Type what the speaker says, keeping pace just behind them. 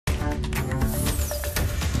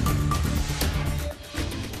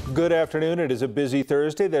Good afternoon. It is a busy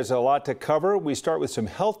Thursday. There's a lot to cover. We start with some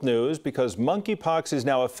health news because monkeypox is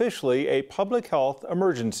now officially a public health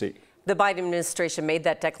emergency. The Biden administration made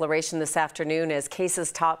that declaration this afternoon as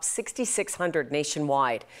cases top 6,600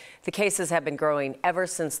 nationwide. The cases have been growing ever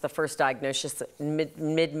since the first diagnosis in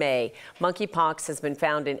mid-May. Monkeypox has been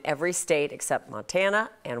found in every state except Montana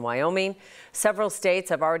and Wyoming. Several states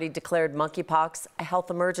have already declared monkeypox a health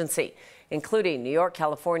emergency, including New York,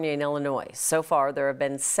 California, and Illinois. So far, there have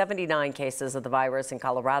been 79 cases of the virus in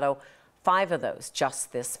Colorado, 5 of those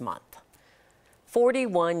just this month.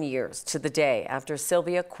 41 years to the day after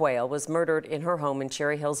Sylvia Quayle was murdered in her home in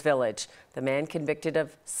Cherry Hills Village. The man convicted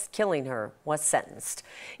of killing her was sentenced.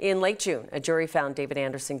 In late June, a jury found David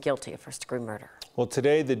Anderson guilty of first-degree murder. Well,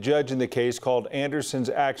 today, the judge in the case called Anderson's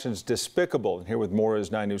actions despicable. And here with more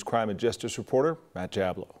is 9 News crime and justice reporter Matt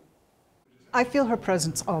Jablow. I feel her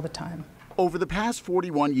presence all the time. Over the past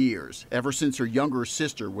 41 years, ever since her younger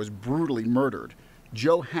sister was brutally murdered,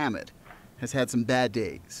 Jo Hammett has had some bad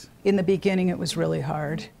days. In the beginning, it was really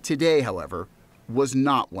hard. Today, however, was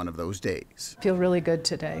not one of those days. I feel really good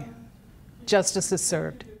today. Justice is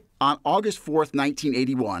served. On August 4th,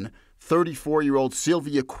 1981, 34-year-old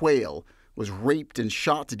Sylvia Quayle was raped and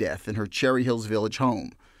shot to death in her Cherry Hills Village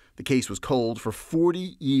home. The case was cold for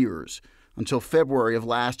 40 years until February of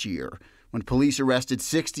last year, when police arrested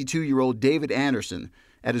 62-year-old David Anderson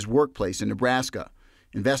at his workplace in Nebraska.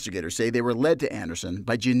 Investigators say they were led to Anderson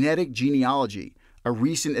by genetic genealogy, a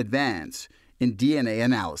recent advance in DNA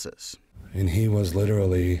analysis. And he was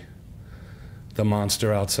literally the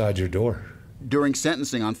monster outside your door. During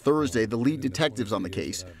sentencing on Thursday, the lead detectives on the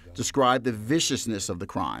case described the viciousness of the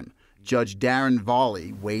crime. Judge Darren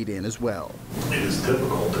Volley weighed in as well. It is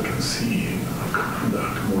difficult to conceive of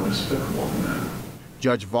conduct more despicable than that.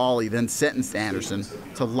 Judge Volley then sentenced Anderson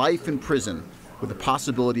to life in prison with the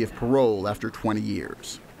possibility of parole after 20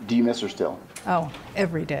 years. Do you miss her still? Oh,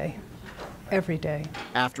 every day. Every day.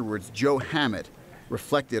 Afterwards, Jo Hammett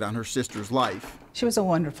reflected on her sister's life. She was a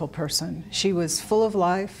wonderful person. She was full of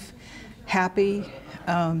life, happy,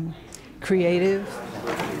 creative.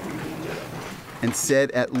 And said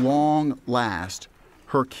at long last,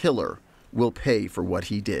 her killer will pay for what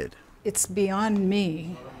he did. It's beyond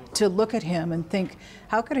me to look at him and think,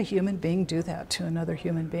 how could a human being do that to another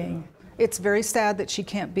human being? It's very sad that she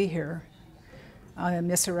can't be here. I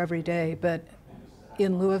miss her every day, but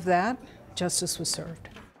in lieu of that, justice was served.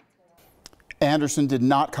 Anderson did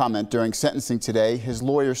not comment during sentencing today. His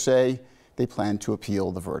lawyers say they plan to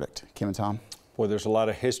appeal the verdict. Kim and Tom. Boy, there's a lot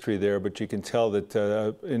of history there, but you can tell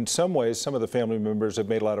that in some ways, some of the family members have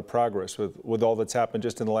made a lot of progress with all that's happened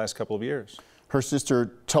just in the last couple of years. Her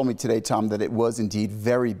sister told me today, Tom, that it was indeed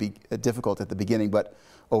very difficult at the beginning, but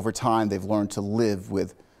over time they've learned to live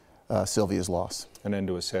with Sylvia's loss. An end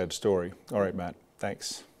to a sad story. All right, Matt,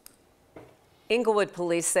 thanks. Inglewood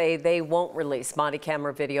police say they won't release body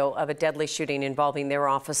camera video of a deadly shooting involving their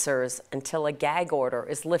officers until a gag order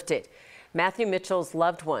is lifted. Matthew Mitchell's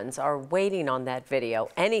loved ones are waiting on that video,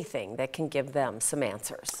 anything that can give them some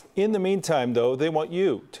answers. In the meantime, though, they want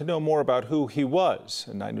you to know more about who he was.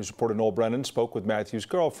 And 9 News reporter Noel Brennan spoke with Matthew's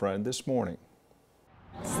girlfriend this morning.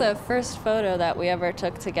 It's the first photo that we ever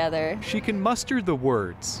took together. She can muster the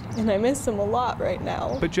words. And I miss him a lot right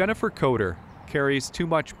now. But Jennifer Coder carries too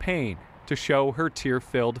much pain to show her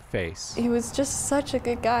tear-filled face. He was just such a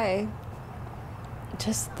good guy.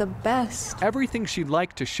 Just the best. Everything she'd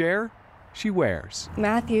like to share, she wears.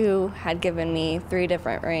 Matthew had given me 3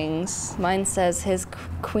 different rings. Mine says his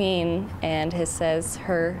queen and his says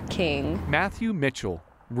her king. Matthew Mitchell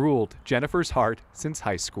ruled Jennifer's heart since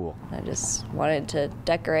high school. I just wanted to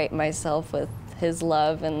decorate myself with his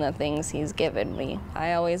love and the things he's given me.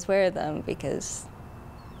 I always wear them because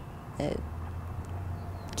it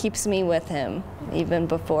keeps me with him even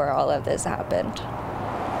before all of this happened.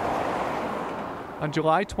 On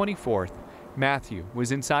July 24th, Matthew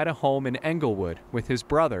was inside a home in Englewood with his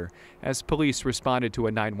brother as police responded to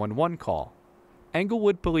a 911 call.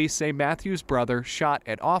 Englewood police say Matthew's brother shot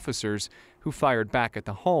at officers who fired back at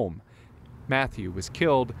the home. Matthew was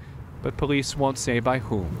killed, but police won't say by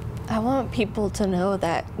whom. I want people to know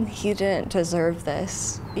that he didn't deserve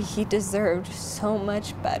this. He deserved so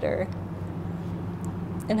much better.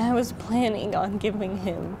 And I was planning on giving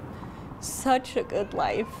him such a good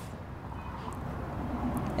life.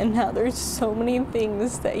 And now there's so many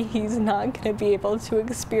things that he's not going to be able to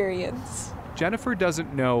experience. Jennifer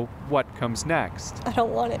doesn't know what comes next. I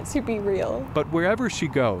don't want it to be real. But wherever she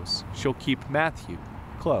goes, she'll keep Matthew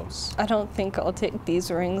close. I don't think I'll take these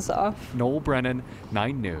rings off. Noel Brennan,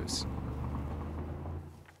 9 News.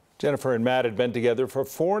 Jennifer and Matt had been together for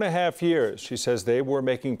 4.5 years. She says they were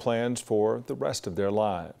making plans for the rest of their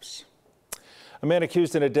lives. A man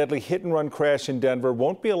accused in a deadly hit-and-run crash in Denver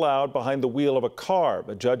won't be allowed behind the wheel of a car.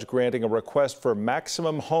 A judge granting a request for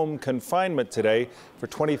maximum home confinement today for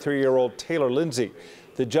 23-year-old Taylor Lindsay.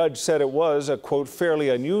 The judge said it was a, quote, fairly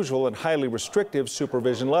unusual and highly restrictive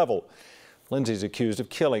supervision level. Lindsay's accused of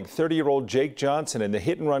killing 30-year-old Jake Johnson in the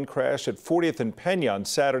hit-and-run crash at 40th and Pena on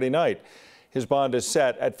Saturday night. His bond is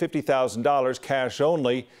set at $50,000 cash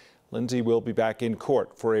only. Lindsay will be back in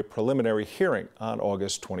court for a preliminary hearing on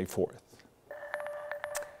August 24th.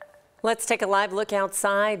 Let's take a live look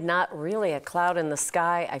outside. Not really a cloud in the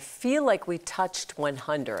sky. I feel like we touched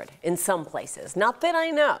 100 in some places. Not that I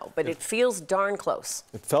know, but it feels darn close.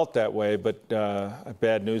 It felt that way, but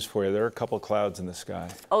bad news for you. There are a couple clouds in the sky.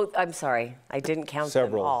 Oh, I'm sorry. I didn't count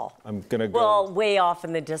Several. them all. I'm going to go. Well, way off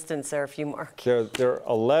in the distance, there are a few more. There are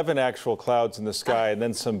 11 actual clouds in the sky and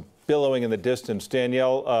then some billowing in the distance.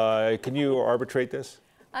 Danielle, can you arbitrate this?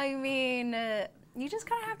 I mean, you just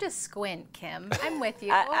kind of have to squint, Kim. I'm with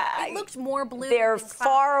you. It looks more blue. They're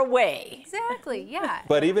far away. Exactly, yeah.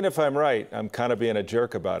 But even if I'm right, I'm kind of being a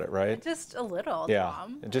jerk about it, right? Just a little, yeah,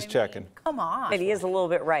 Tom. Just checking. Come on. And he is a little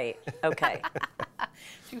bit right. Okay.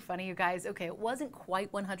 Too funny, you guys. Okay, it wasn't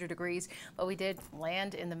quite 100 degrees, but we did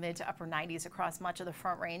land in the mid to upper 90s across much of the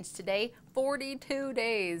Front Range today. 42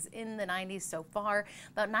 days in the 90s so far.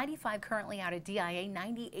 About 95 currently out of DIA,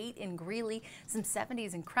 98 in Greeley, some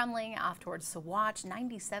 70s in Kremling, off towards Saguache,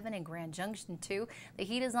 97 in Grand Junction too. The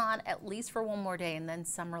heat is on at least for one more day, and then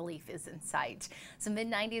some relief is in sight. Some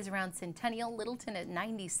mid-90s around Centennial, Littleton at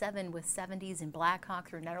 97 with 70s in Blackhawk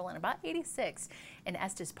through Netherland, about 86 in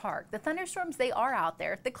Estes Park. The thunderstorms, they are out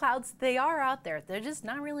there. The clouds, they are out there. They're just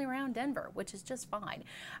not really around Denver, which is just fine.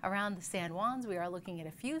 Around the San Juans, we are looking at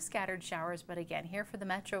a few scattered showers, but again, here for the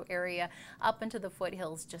metro area, up into the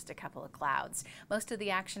foothills, just a couple of clouds. Most of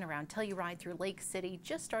the action around Telluride through Lake City,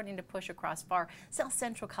 just starting to push across far south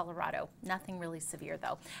central Colorado. Nothing really severe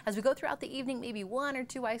though. As we go throughout the evening, maybe 1 or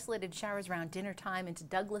 2 isolated showers around dinner time into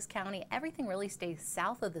Douglas County. Everything really stays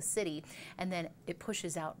south of the city, and then it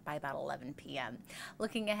pushes out by about 11 p.m.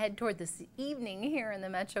 Looking ahead toward this evening here in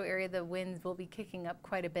the metro area, the winds will be kicking up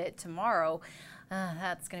quite a bit tomorrow.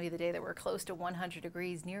 That's going to be the day that we're close to 100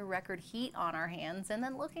 degrees, near record heat on our hands. And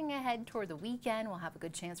then looking ahead toward the weekend, we'll have a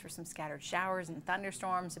good chance for some scattered showers and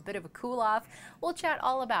thunderstorms, a bit of a cool off. We'll chat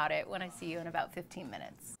all about it when I see you in about 15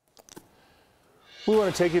 minutes. We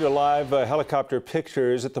want to take you to live helicopter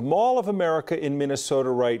pictures at the Mall of America in Minnesota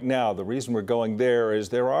right now. The reason we're going there is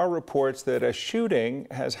there are reports that a shooting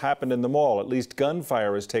has happened in the mall. At least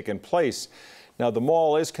gunfire has taken place. Now, the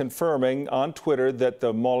mall is confirming on Twitter that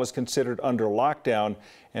the mall is considered under lockdown,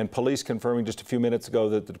 and police confirming just a few minutes ago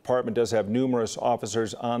that the department does have numerous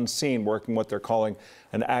officers on scene working what they're calling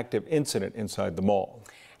an active incident inside the mall.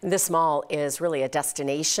 This mall is really a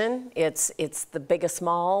destination. It's the biggest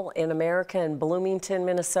mall in America in Bloomington,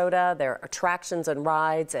 Minnesota. There are attractions and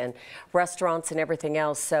rides and restaurants and everything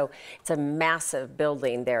else. So it's a massive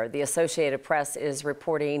building there. The Associated Press is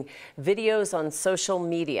reporting videos on social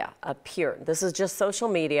media appear. This is just social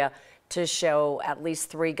media to show at least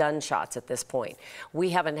 3 gunshots at this point. We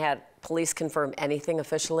haven't had police confirm anything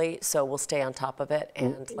officially, so we'll stay on top of it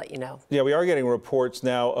and let you know. Yeah, we are getting reports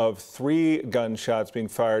now of 3 gunshots being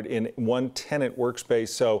fired in one tenant workspace.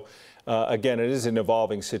 So again, it is an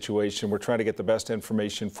evolving situation. We're trying to get the best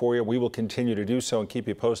information for you. We will continue to do so and keep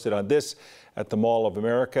you posted on this at the Mall of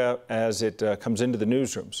America as it comes into the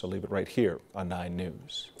newsroom. So leave it right here on 9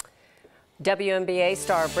 News. WNBA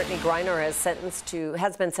star Brittney Griner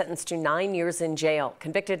has been sentenced to 9 years in jail,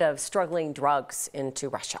 convicted of smuggling drugs into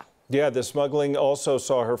Russia. Yeah, the smuggling also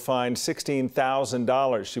saw her fined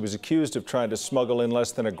 $16,000. She was accused of trying to smuggle in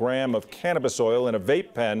less than a gram of cannabis oil in a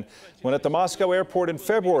vape pen when at the Moscow airport in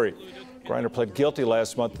February. Griner pled guilty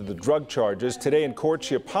last month to the drug charges. Today in court,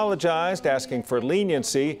 she apologized, asking for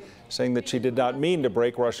leniency, saying that she did not mean to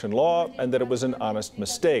break Russian law and that it was an honest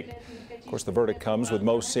mistake. Of course, the verdict comes with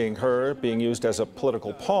most seeing her being used as a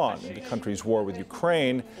political pawn in the country's war with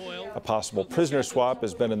Ukraine. A possible prisoner swap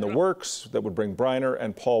has been in the works that would bring Griner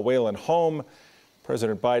and Paul Whelan home.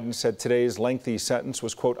 President Biden said today's lengthy sentence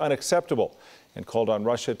was, quote, unacceptable and called on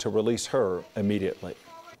Russia to release her immediately.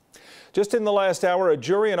 Just in the last hour, a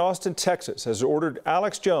jury in Austin, Texas has ordered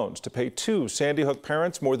Alex Jones to pay 2 Sandy Hook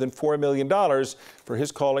parents more than $4 million for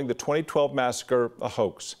his calling the 2012 massacre a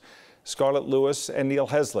hoax. Scarlett Lewis and Neil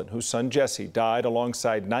Heslin, whose son Jesse died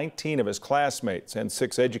alongside 19 of his classmates and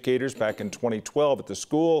 6 educators back in 2012 at the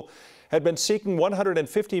school, had been seeking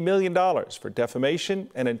 $150 million for defamation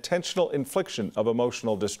and intentional infliction of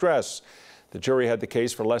emotional distress. The jury had the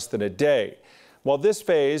case for less than a day. While this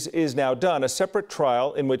phase is now done, a separate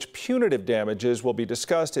trial in which punitive damages will be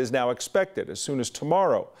discussed is now expected as soon as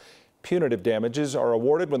tomorrow. Punitive damages are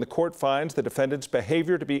awarded when the court finds the defendant's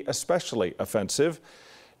behavior to be especially offensive.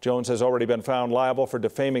 Jones has already been found liable for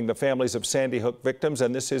defaming the families of Sandy Hook victims,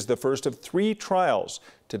 and this is the first of 3 trials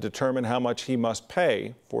to determine how much he must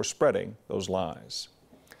pay for spreading those lies.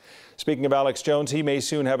 Speaking of Alex Jones, he may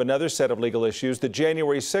soon have another set of legal issues. The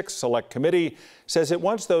January 6th Select Committee says it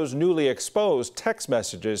wants those newly exposed text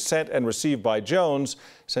messages sent and received by Jones,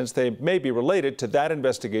 since they may be related to that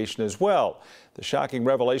investigation as well. The shocking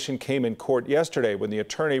revelation came in court yesterday when the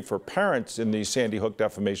attorney for parents in the Sandy Hook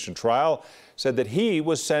defamation trial said that he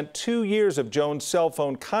was sent 2 years of Jones' cell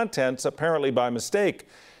phone contents, apparently by mistake.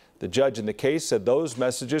 The judge in the case said those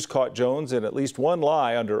messages caught Jones in at least one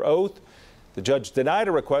lie under oath. The judge denied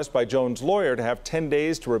a request by Jones' lawyer to have 10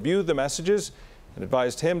 days to review the messages and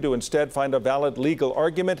advised him to instead find a valid legal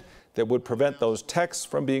argument that would prevent those texts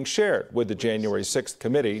from being shared with the January 6th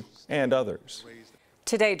committee and others.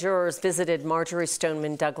 Today, jurors visited Marjorie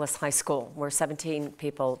Stoneman Douglas High School, where 17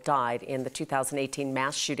 people died in the 2018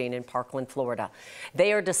 mass shooting in Parkland, Florida.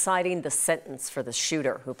 They are deciding the sentence for the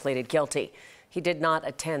shooter who pleaded guilty. He did not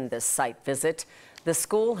attend this site visit. The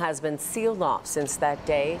school has been sealed off since that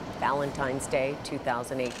day, Valentine's Day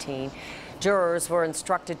 2018. Jurors were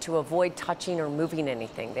instructed to avoid touching or moving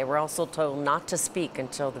anything. They were also told not to speak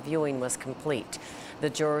until the viewing was complete.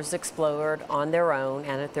 The jurors explored on their own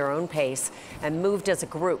and at their own pace and moved as a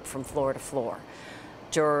group from floor to floor.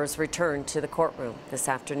 Jurors returned to the courtroom this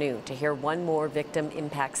afternoon to hear one more victim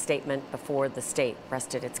impact statement before the state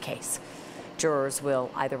rested its case. Jurors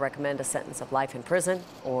will either recommend a sentence of life in prison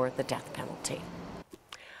or the death penalty.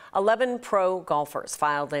 11 pro golfers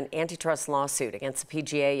filed an antitrust lawsuit against the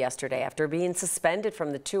PGA yesterday after being suspended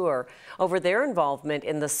from the tour over their involvement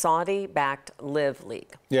in the Saudi-backed LIV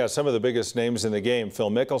League. Yeah, some of the biggest names in the game,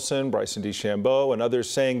 Phil Mickelson, Bryson DeChambeau, and others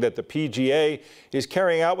saying that the PGA is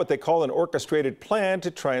carrying out what they call an orchestrated plan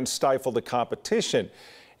to try and stifle the competition.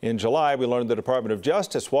 In July, we learned the Department of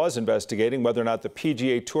Justice was investigating whether or not the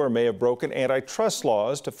PGA Tour may have broken antitrust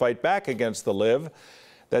laws to fight back against the LIV.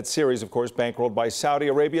 That series, of course, bankrolled by Saudi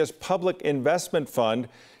Arabia's Public Investment Fund.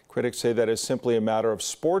 Critics say that is simply a matter of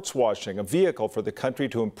sports washing, a vehicle for the country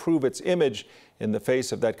to improve its image in the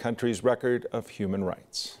face of that country's record of human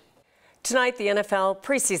rights. Tonight, the NFL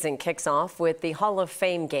preseason kicks off with the Hall of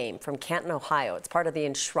Fame game from Canton, Ohio. It's part of the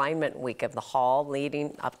enshrinement week of the Hall,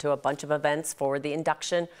 leading up to a bunch of events for the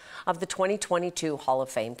induction of the 2022 Hall of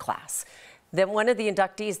Fame class. Then one of the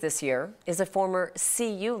inductees this year is a former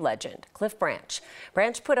CU legend, Cliff Branch.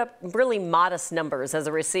 Branch put up really modest numbers as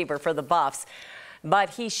a receiver for the Buffs,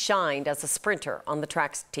 but he shined as a sprinter on the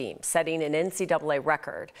track team, setting an NCAA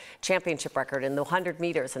record, championship record in the 100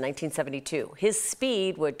 meters in 1972. His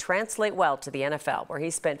speed would translate well to the NFL, where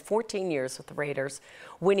he spent 14 years with the Raiders,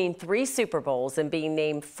 winning 3 Super Bowls and being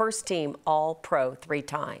named first-team All-Pro 3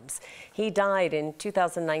 times. He died in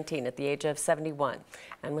 2019 at the age of 71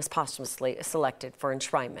 and was posthumously selected for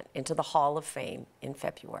enshrinement into the Hall of Fame in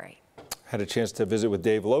February. Had a chance to visit with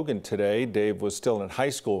Dave Logan today. Dave was still in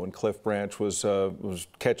high school when Cliff Branch was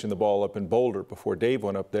catching the ball up in Boulder before Dave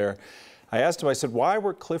went up there. I asked him, I said, why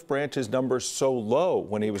were Cliff Branch's numbers so low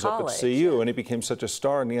when he was up at CU and he became such a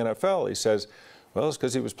star in the NFL? He says, well, it's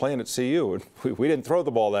because he was playing at CU and we didn't throw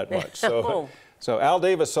the ball that much. So Al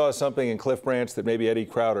Davis saw something in Cliff Branch that maybe Eddie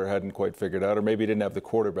Crowder hadn't quite figured out, or maybe he didn't have the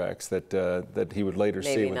quarterbacks that he would later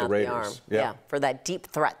see with the Raiders. The arm. Yeah, for that deep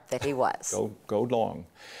threat that he was. Go long.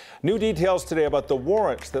 New details today about the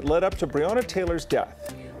warrants that led up to Breonna Taylor's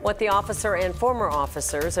death. What the officer and former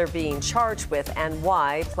officers are being charged with and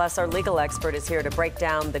why. Plus, our legal expert is here to break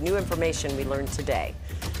down the new information we learned today.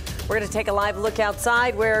 We're going to take a live look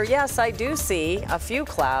outside where, yes, I do see a few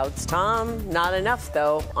clouds. Tom, not enough,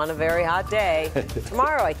 though, on a very hot day.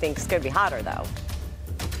 Tomorrow, I think, is going to be hotter, though.